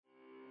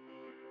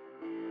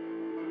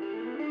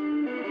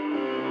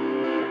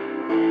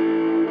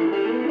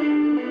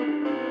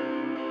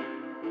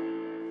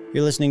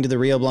You're listening to the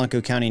Rio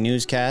Blanco County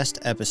Newscast,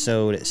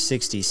 episode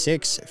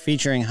 66,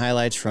 featuring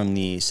highlights from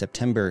the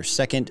September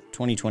 2nd,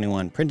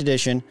 2021 print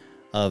edition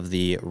of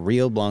the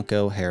Rio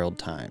Blanco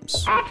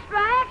Herald-Times. Extra,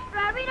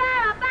 extra, read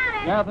all about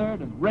it.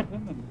 Gathered and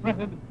written and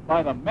printed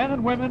by the men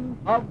and women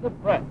of the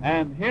press.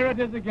 And here it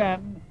is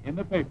again in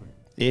the paper.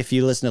 If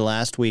you listened to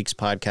last week's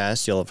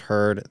podcast, you'll have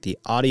heard the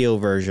audio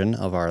version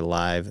of our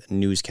live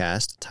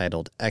newscast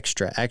titled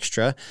Extra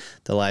Extra.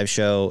 The live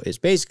show is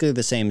basically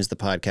the same as the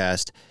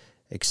podcast,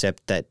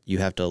 except that you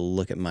have to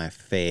look at my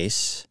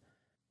face.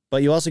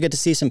 But you also get to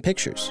see some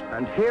pictures.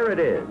 And here it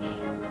is,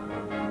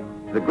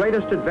 the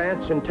greatest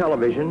advance in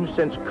television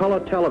since color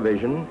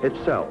television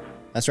itself.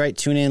 That's right,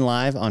 tune in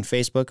live on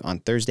Facebook on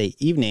Thursday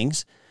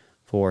evenings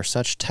for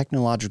such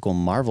technological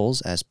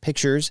marvels as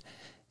pictures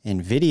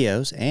and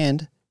videos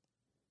and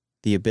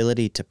the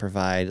ability to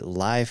provide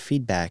live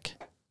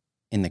feedback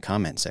in the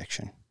comment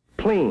section.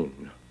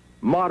 Clean,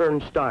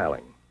 modern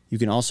styling. You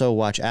can also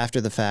watch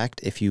after the fact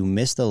if you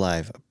miss the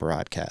live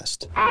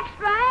broadcast.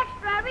 Extra,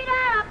 extra, read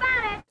all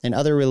about it. And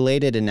other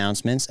related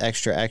announcements,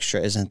 Extra Extra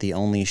isn't the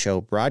only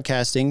show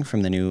broadcasting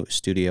from the new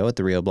studio at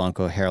the Rio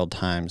Blanco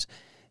Herald-Times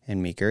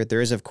in Meeker.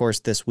 There is, of course,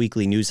 this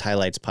weekly news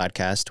highlights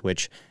podcast,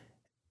 which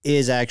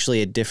is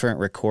actually a different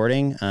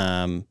recording.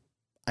 I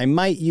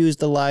might use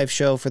the live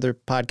show for the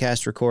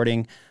podcast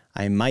recording.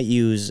 I might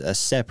use a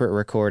separate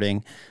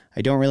recording.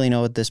 I don't really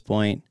know at this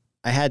point.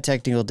 I had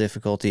technical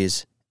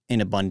difficulties in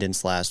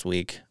abundance last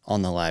week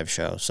on the live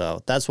show,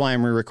 so that's why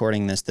I'm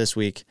re-recording this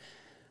week.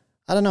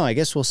 I don't know. I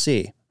guess we'll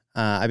see.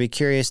 I'd be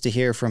curious to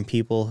hear from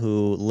people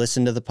who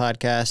listen to the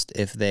podcast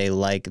if they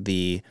like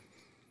the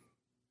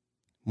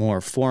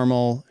more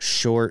formal,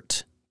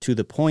 short, to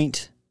the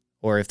point,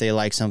 or if they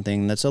like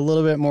something that's a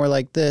little bit more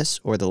like this,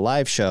 or the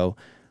live show,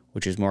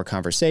 which is more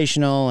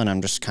conversational, and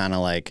I'm just kind of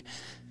like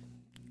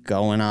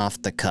going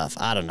off the cuff.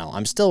 I don't know.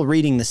 I'm still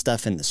reading the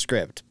stuff in the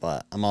script,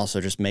 but I'm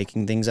also just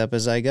making things up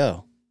as I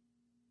go.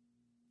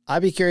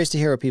 I'd be curious to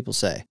hear what people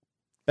say.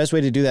 Best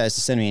way to do that is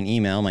to send me an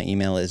email. My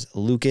email is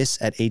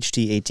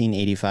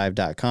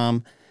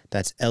lucas@ht1885.com.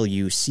 That's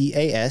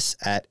LUCAS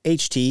at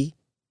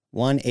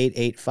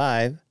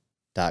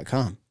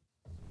HT1885.com.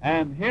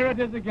 And here it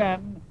is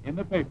again in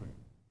the paper.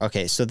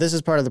 Okay, so this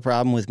is part of the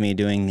problem with me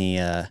doing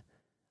the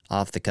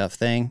off-the-cuff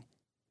thing.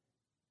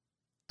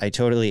 I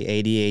totally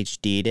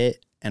ADHD'd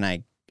it, and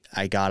I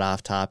got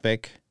off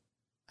topic.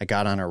 I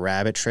got on a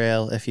rabbit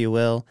trail, if you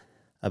will,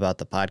 about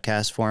the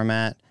podcast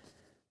format,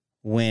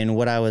 when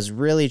what I was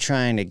really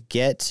trying to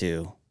get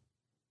to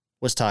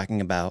was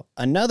talking about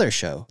another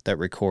show that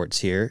records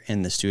here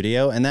in the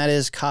studio, and that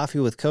is Coffee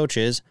with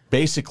Coaches.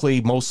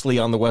 Basically, mostly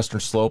on the Western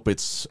Slope.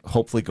 It's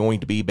hopefully going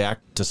to be back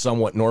to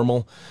somewhat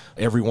normal.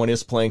 Everyone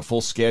is playing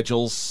full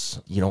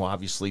schedules. You know,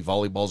 obviously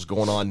volleyball's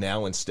going on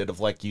now instead of,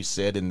 like you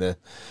said, in the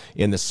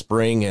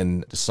spring,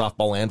 and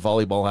softball and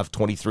volleyball have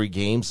 23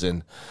 games,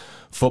 and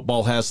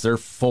football has their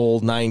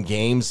full 9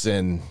 games,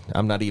 and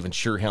I'm not even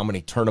sure how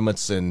many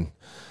tournaments and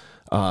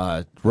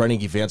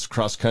running events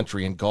cross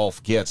country and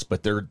golf gets,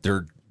 but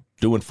they're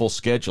doing full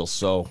schedules,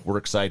 so we're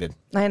excited.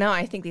 I know.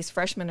 I think these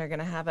freshmen are going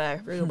to have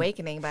a rude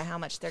awakening by how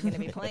much they're going to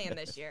be playing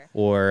this year.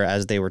 Or,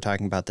 as they were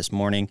talking about this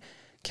morning,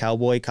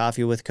 Cowboy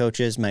Coffee with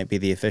Coaches might be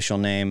the official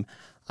name.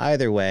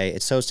 Either way,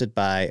 it's hosted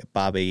by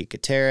Bobby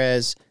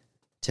Gutierrez,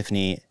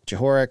 Tiffany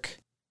Jahorik,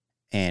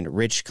 and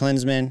Rich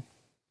Klinsman,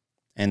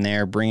 and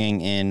they're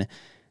bringing in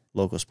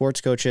local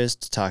sports coaches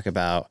to talk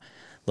about a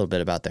little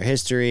bit about their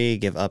history,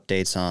 give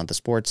updates on the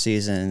sports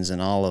seasons,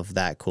 and all of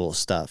that cool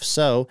stuff.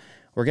 So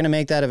we're going to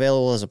make that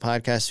available as a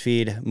podcast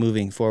feed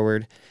moving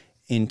forward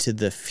into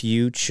the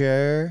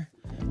future.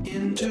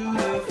 Into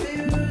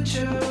the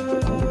future.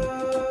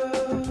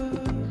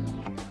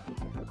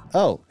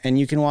 Oh, and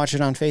you can watch it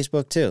on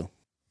Facebook too,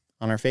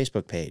 on our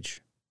Facebook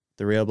page,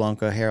 the Rio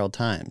Blanco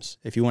Herald-Times,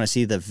 if you want to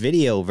see the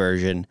video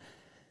version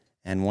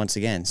and once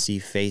again see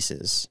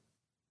faces.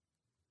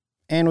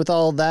 And with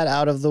all that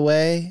out of the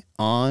way,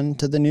 on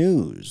to the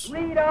news.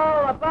 Read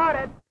all about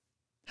it.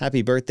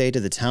 Happy birthday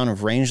to the town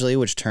of Rangeley,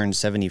 which turned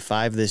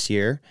 75 this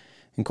year.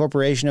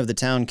 Incorporation of the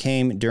town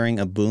came during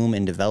a boom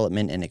in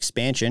development and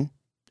expansion.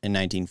 In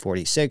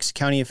 1946,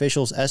 county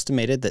officials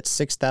estimated that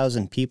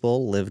 6,000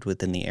 people lived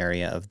within the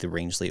area of the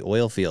Rangeley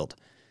oil field.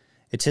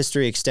 Its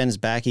history extends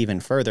back even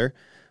further,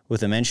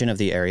 with a mention of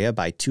the area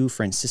by 2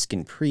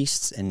 Franciscan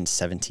priests in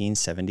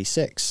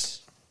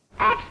 1776.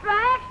 Extra,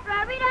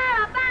 extra, read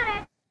all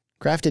about it.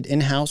 Crafted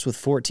in-house with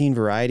 14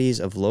 varieties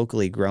of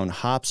locally grown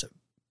hops,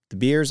 the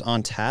beers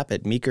on tap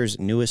at Meeker's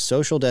newest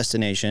social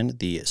destination,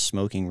 the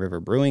Smoking River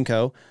Brewing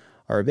Co.,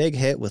 are a big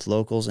hit with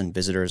locals and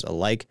visitors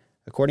alike,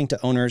 according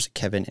to owners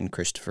Kevin and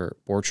Christopher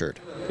Borchard.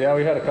 Yeah,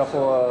 we had a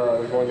couple,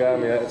 there's one guy,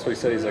 that's what he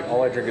said, he's like,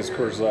 all I drink is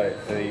Coors Light,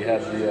 and he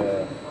had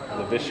the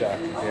Vishak,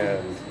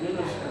 and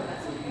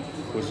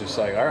was just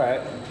like, all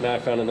right, now I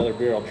found another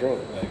beer I'll drink,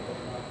 like,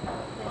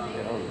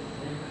 you know,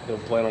 he'll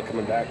plan on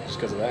coming back just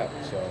because of that,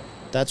 so.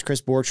 That's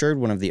Chris Borchard,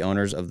 one of the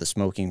owners of the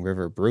Smoking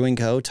River Brewing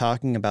Co.,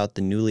 talking about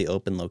the newly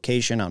opened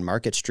location on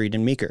Market Street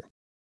in Meeker.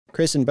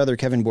 Chris and brother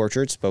Kevin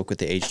Borchert spoke with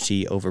the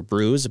HT over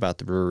brews about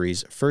the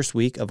brewery's first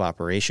week of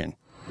operation.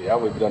 Yeah,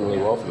 we've done really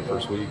well for the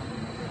first week.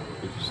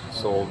 We've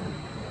sold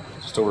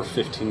just over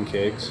 15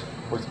 kegs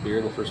worth of beer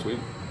in the first week.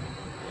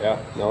 Yeah,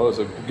 no, it was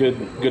a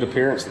good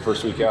appearance the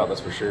first week out,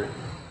 that's for sure.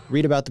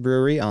 Read about the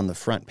brewery on the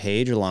front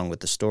page, along with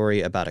the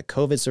story about a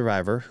COVID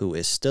survivor who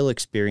is still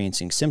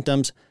experiencing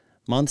symptoms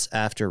months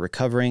after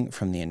recovering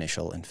from the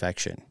initial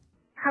infection.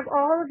 Have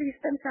all of these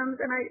symptoms,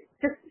 and my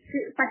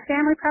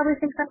family probably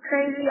thinks I'm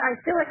crazy. I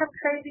feel like I'm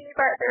crazy,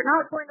 but they're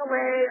not going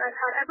away. I've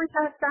had every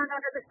test done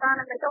under the sun,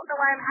 and they don't know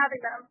why I'm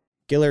having them.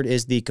 Gillard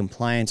is the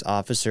compliance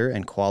officer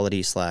and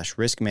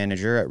quality/risk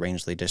manager at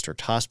Rangeley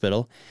District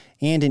Hospital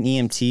and an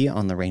EMT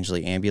on the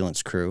Rangeley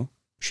ambulance crew.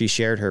 She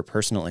shared her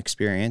personal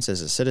experience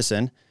as a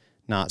citizen,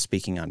 not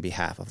speaking on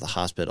behalf of the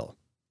hospital.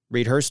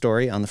 Read her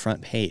story on the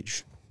front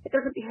page. It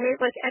doesn't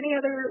behave like any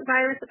other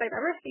virus that I've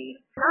ever seen.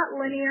 Not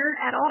linear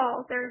at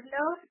all. There's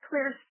no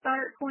clear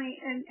start point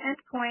and end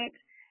point,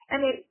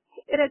 and it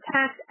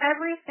attacks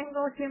every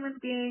single human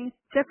being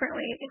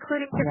differently,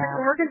 including different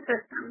organ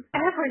systems,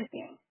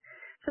 everything.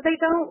 So they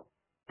don't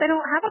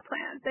have a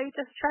plan. They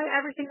just try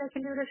everything they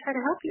can do to try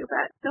to help you,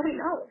 but nobody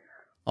knows.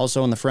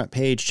 Also on the front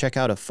page, check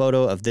out a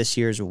photo of this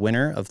year's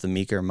winner of the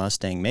Meeker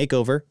Mustang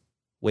Makeover,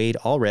 Wade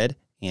Allred,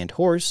 and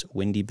horse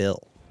Windy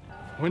Bill.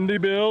 Windy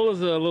Bill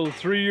is a little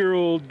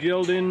 3-year-old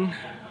gelding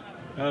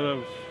out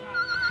of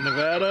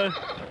Nevada.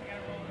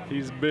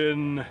 He's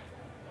been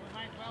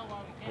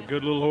a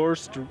good little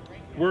horse to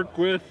work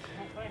with.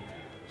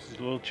 It's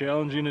a little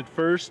challenging at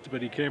first,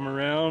 but he came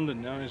around,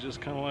 and now he's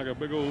just kind of like a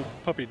big old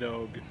puppy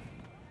dog.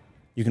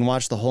 You can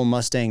watch the whole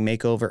Mustang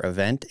Makeover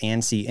event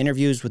and see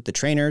interviews with the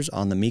trainers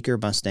on the Meeker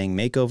Mustang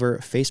Makeover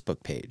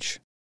Facebook page.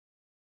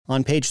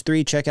 On page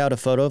 3, check out a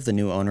photo of the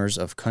new owners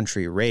of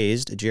Country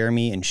Raised,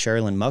 Jeremy and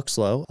Sherilyn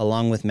Muxlow,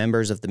 along with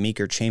members of the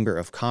Meeker Chamber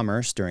of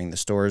Commerce during the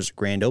store's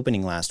grand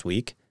opening last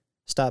week.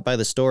 Stop by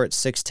the store at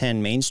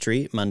 610 Main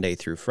Street Monday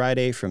through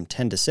Friday from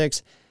 10 to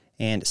 6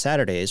 and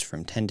Saturdays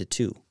from 10 to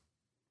 2.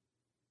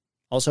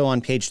 Also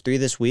on page 3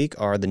 this week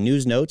are the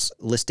news notes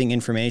listing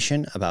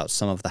information about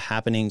some of the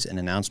happenings and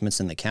announcements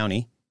in the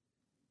county.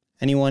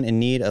 Anyone in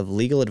need of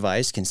legal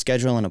advice can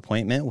schedule an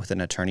appointment with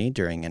an attorney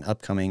during an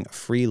upcoming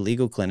free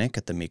legal clinic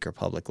at the Meeker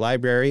Public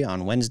Library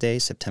on Wednesday,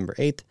 September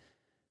 8th.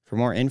 For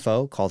more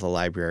info, call the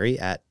library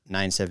at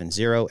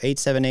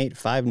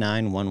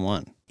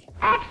 970-878-5911.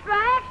 Extra,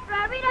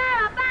 extra, read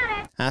all about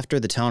it. After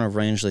the town of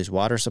Rangeley's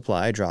water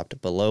supply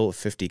dropped below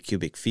 50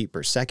 cubic feet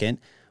per second,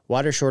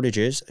 water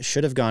shortages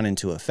should have gone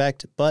into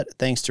effect, but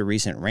thanks to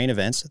recent rain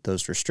events,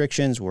 those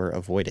restrictions were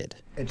avoided.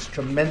 It's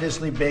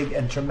tremendously big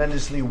and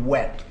tremendously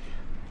wet.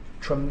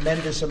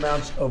 Tremendous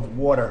amounts of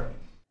water.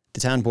 The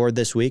town board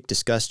this week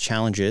discussed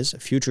challenges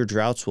future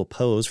droughts will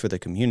pose for the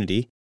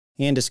community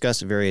and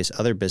discussed various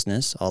other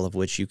business, all of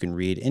which you can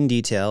read in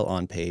detail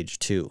on page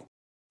 2.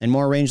 And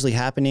more Rangeley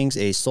happenings,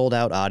 a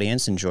sold-out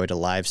audience enjoyed a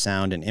live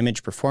sound and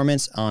image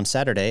performance on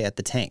Saturday at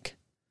the Tank.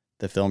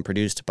 The film,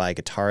 produced by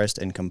guitarist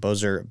and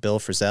composer Bill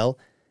Frisell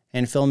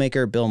and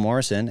filmmaker Bill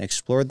Morrison,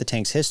 explored the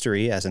Tank's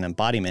history as an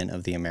embodiment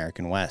of the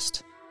American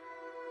West.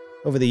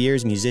 Over the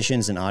years,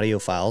 musicians and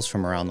audiophiles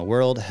from around the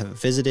world have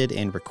visited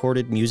and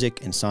recorded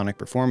music and sonic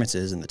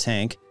performances in the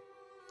Tank.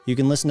 You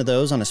can listen to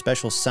those on a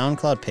special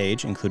SoundCloud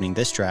page, including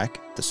this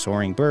track, The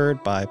Soaring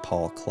Bird by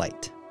Paul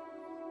Kleit.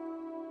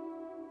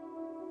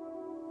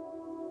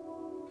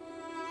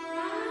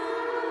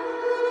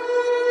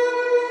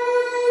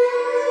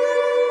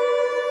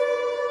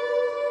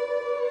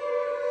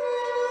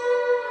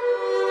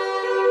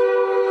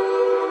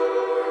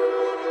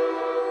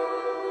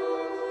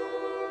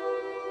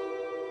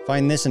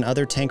 Find this and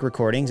other Tank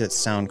recordings at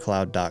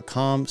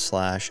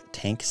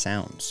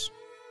soundcloud.com/tanksounds.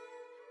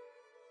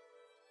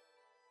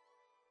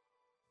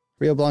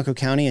 Rio Blanco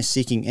County is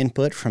seeking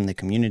input from the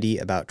community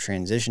about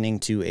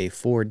transitioning to a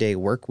 4-day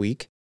work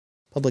week.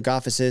 Public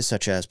offices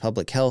such as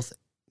Public Health,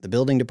 the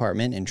Building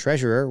Department, and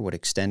Treasurer would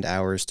extend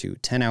hours to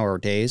 10-hour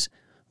days,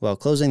 while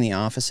closing the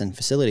office and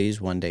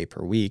facilities 1 day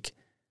per week.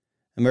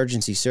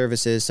 Emergency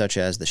services such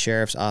as the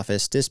Sheriff's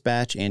Office,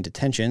 dispatch, and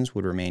detentions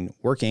would remain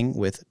working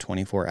with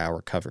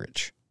 24-hour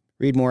coverage.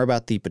 Read more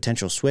about the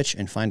potential switch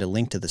and find a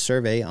link to the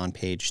survey on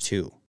page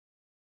 2.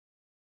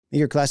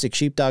 Meeker Classic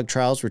Sheepdog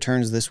Trials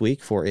returns this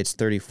week for its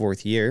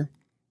 34th year.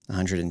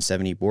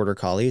 170 Border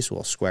Collies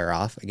will square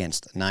off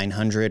against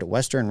 900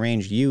 Western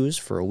Range ewes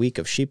for a week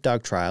of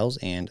sheepdog trials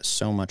and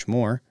so much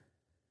more.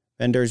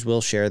 Vendors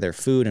will share their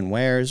food and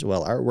wares,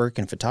 while artwork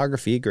and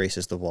photography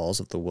graces the walls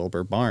of the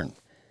Wilbur Barn.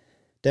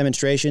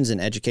 Demonstrations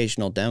and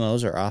educational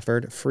demos are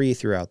offered free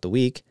throughout the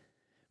week.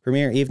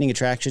 Premier evening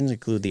attractions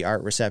include the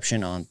art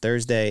reception on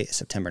Thursday,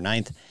 September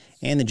 9th,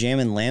 and the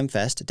Jammin' Lamb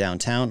Fest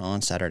downtown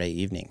on Saturday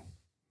evening.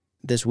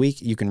 This week,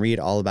 you can read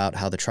all about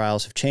how the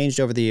trials have changed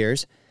over the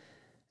years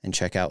and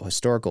check out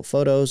historical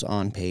photos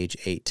on page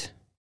 8.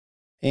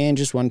 And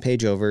just one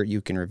page over, you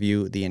can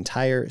review the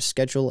entire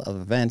schedule of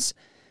events,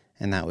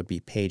 and that would be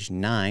page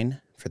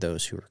 9 for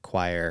those who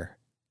require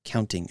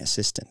counting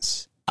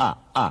assistance.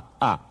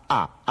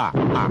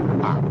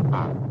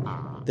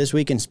 This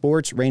week in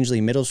sports, Rangeley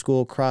Middle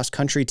School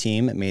cross-country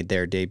team made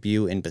their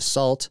debut in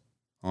Basalt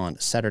on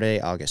Saturday,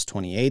 August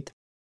 28th.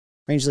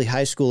 Rangeley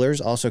High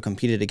Schoolers also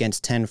competed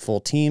against 10 full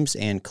teams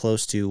and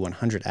close to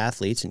 100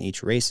 athletes in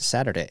each race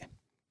Saturday.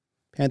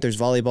 Panthers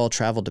volleyball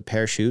traveled to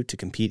Parachute to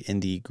compete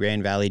in the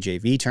Grand Valley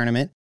JV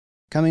tournament,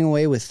 coming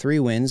away with 3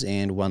 wins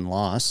and 1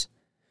 loss.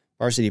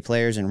 Varsity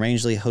players in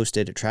Rangeley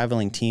hosted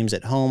traveling teams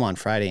at home on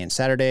Friday and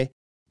Saturday,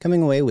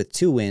 coming away with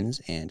 2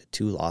 wins and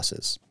 2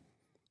 losses.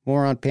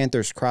 More on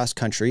Panthers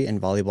cross-country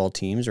and volleyball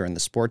teams are in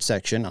the sports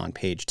section on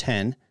page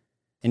 10.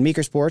 In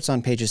Meeker Sports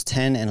on pages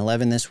 10 and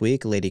 11 this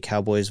week, Lady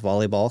Cowboys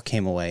volleyball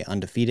came away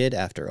undefeated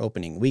after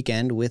opening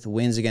weekend with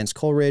wins against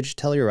Coleridge,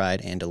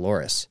 Telluride, and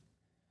Dolores.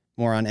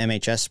 More on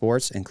MHS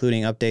Sports,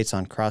 including updates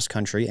on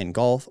cross-country and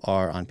golf,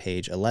 are on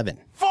page 11.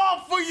 Fall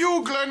for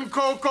you, Glen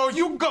Coco.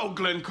 You go,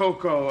 Glen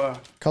Coco.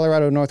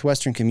 Colorado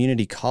Northwestern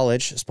Community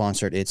College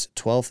sponsored its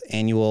 12th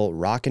annual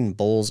Rockin'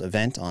 Bulls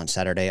event on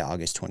Saturday,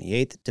 August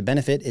 28th to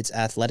benefit its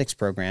athletics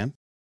program.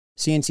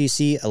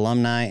 CNCC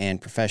alumni and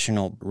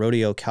Professional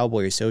Rodeo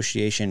Cowboy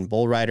Association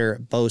bull rider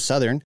Bo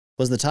Southern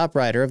was the top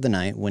rider of the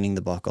night, winning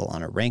the buckle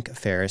on a Rank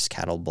Ferris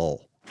cattle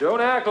bull.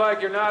 Don't act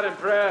like you're not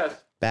impressed.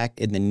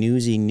 Back in the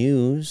newsy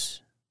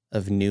news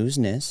of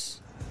newsness,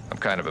 I'm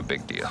kind of a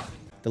big deal.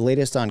 The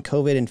latest on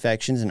COVID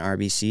infections in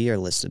RBC are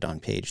listed on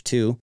page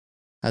 2.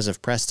 As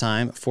of press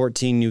time,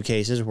 14 new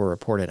cases were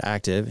reported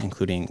active,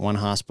 including 1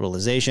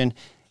 hospitalization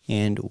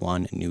and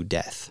 1 new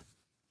death.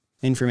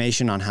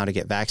 Information on how to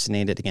get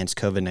vaccinated against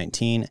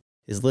COVID-19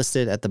 is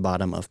listed at the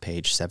bottom of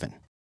page 7.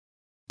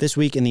 This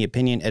week in the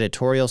opinion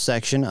editorial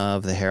section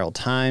of the Herald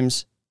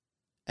Times,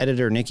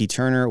 editor Nikki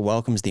Turner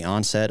welcomes the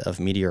onset of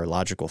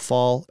meteorological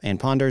fall and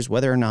ponders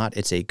whether or not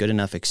it's a good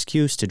enough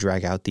excuse to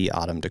drag out the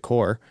autumn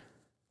decor.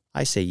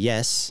 I say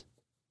yes.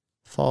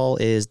 Fall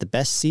is the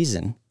best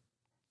season,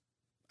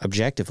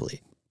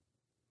 objectively.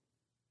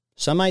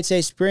 Some might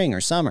say spring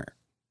or summer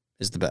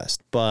is the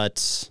best,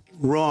 but...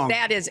 Wrong.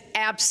 That is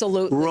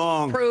absolutely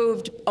wrong.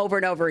 Proved over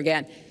and over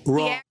again.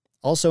 Wrong.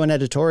 Also in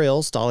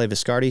editorial, Stale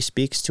Viscardi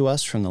speaks to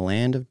us from the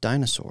land of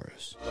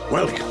dinosaurs.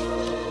 Welcome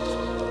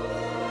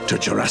to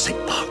Jurassic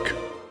Park.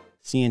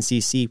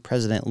 CNCC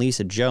President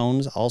Lisa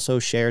Jones also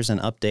shares an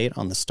update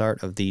on the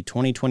start of the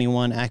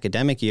 2021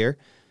 academic year,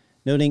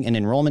 noting an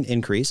enrollment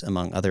increase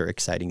among other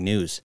exciting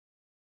news.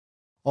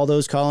 All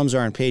those columns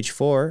are on page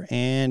 4,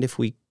 and if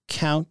we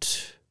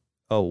count...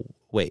 Oh,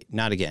 wait,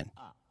 not again.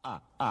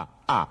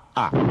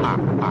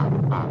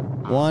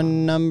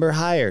 One number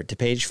higher to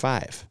page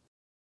 5.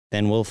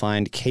 Then we'll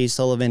find Kay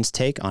Sullivan's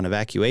take on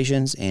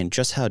evacuations and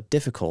just how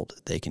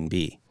difficult they can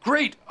be.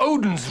 Great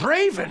Odin's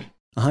Raven!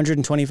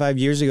 125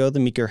 years ago, the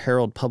Meeker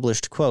Herald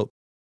published, quote,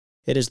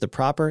 "It is the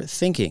proper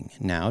thinking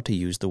now to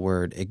use the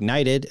word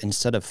ignited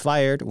instead of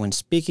fired when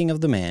speaking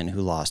of the man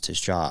who lost his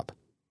job."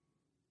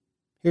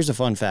 Here's a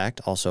fun fact,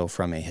 also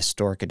from a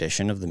historic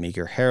edition of the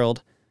Meeker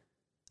Herald.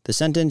 The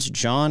sentence,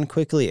 "John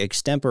quickly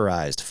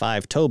extemporized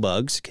 5 toe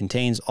bugs,"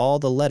 contains all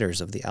the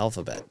letters of the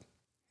alphabet.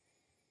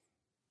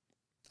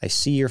 I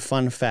see your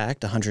fun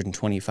fact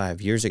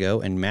 125 years ago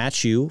and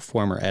match you,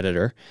 former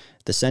editor.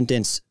 The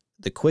sentence,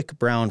 "The quick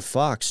brown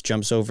fox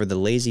jumps over the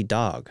lazy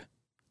dog,"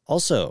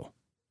 also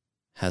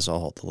has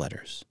all the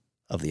letters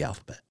of the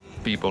alphabet.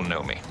 People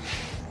know me.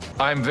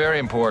 I'm very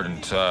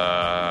important.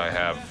 I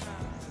have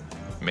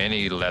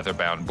many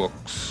leather-bound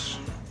books,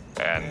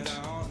 and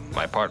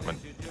my apartment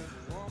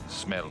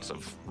smells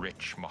of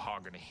rich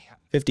mahogany.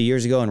 50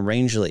 years ago in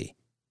Rangeley,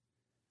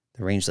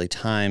 the Rangeley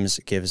Times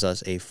gives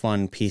us a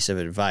fun piece of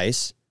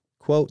advice.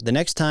 Quote, "The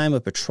next time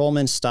a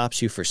patrolman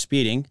stops you for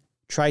speeding,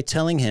 try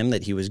telling him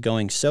that he was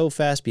going so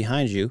fast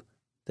behind you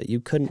that you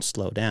couldn't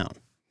slow down."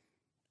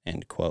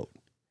 End quote.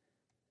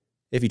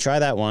 If you try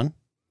that one,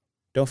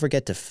 don't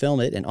forget to film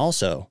it. And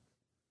also,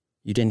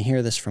 you didn't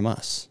hear this from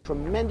us.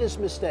 Tremendous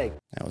mistake.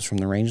 That was from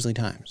the Rangeley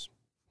Times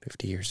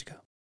 50 years ago.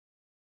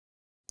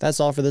 That's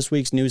all for this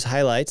week's news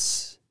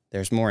highlights.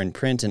 There's more in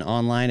print and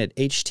online at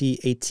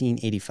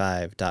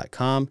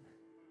ht1885.com.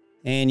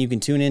 And you can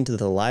tune in to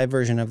the live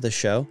version of the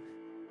show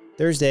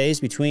Thursdays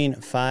between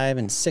 5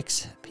 and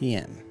 6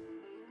 p.m.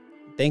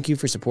 Thank you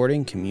for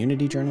supporting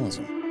community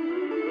journalism.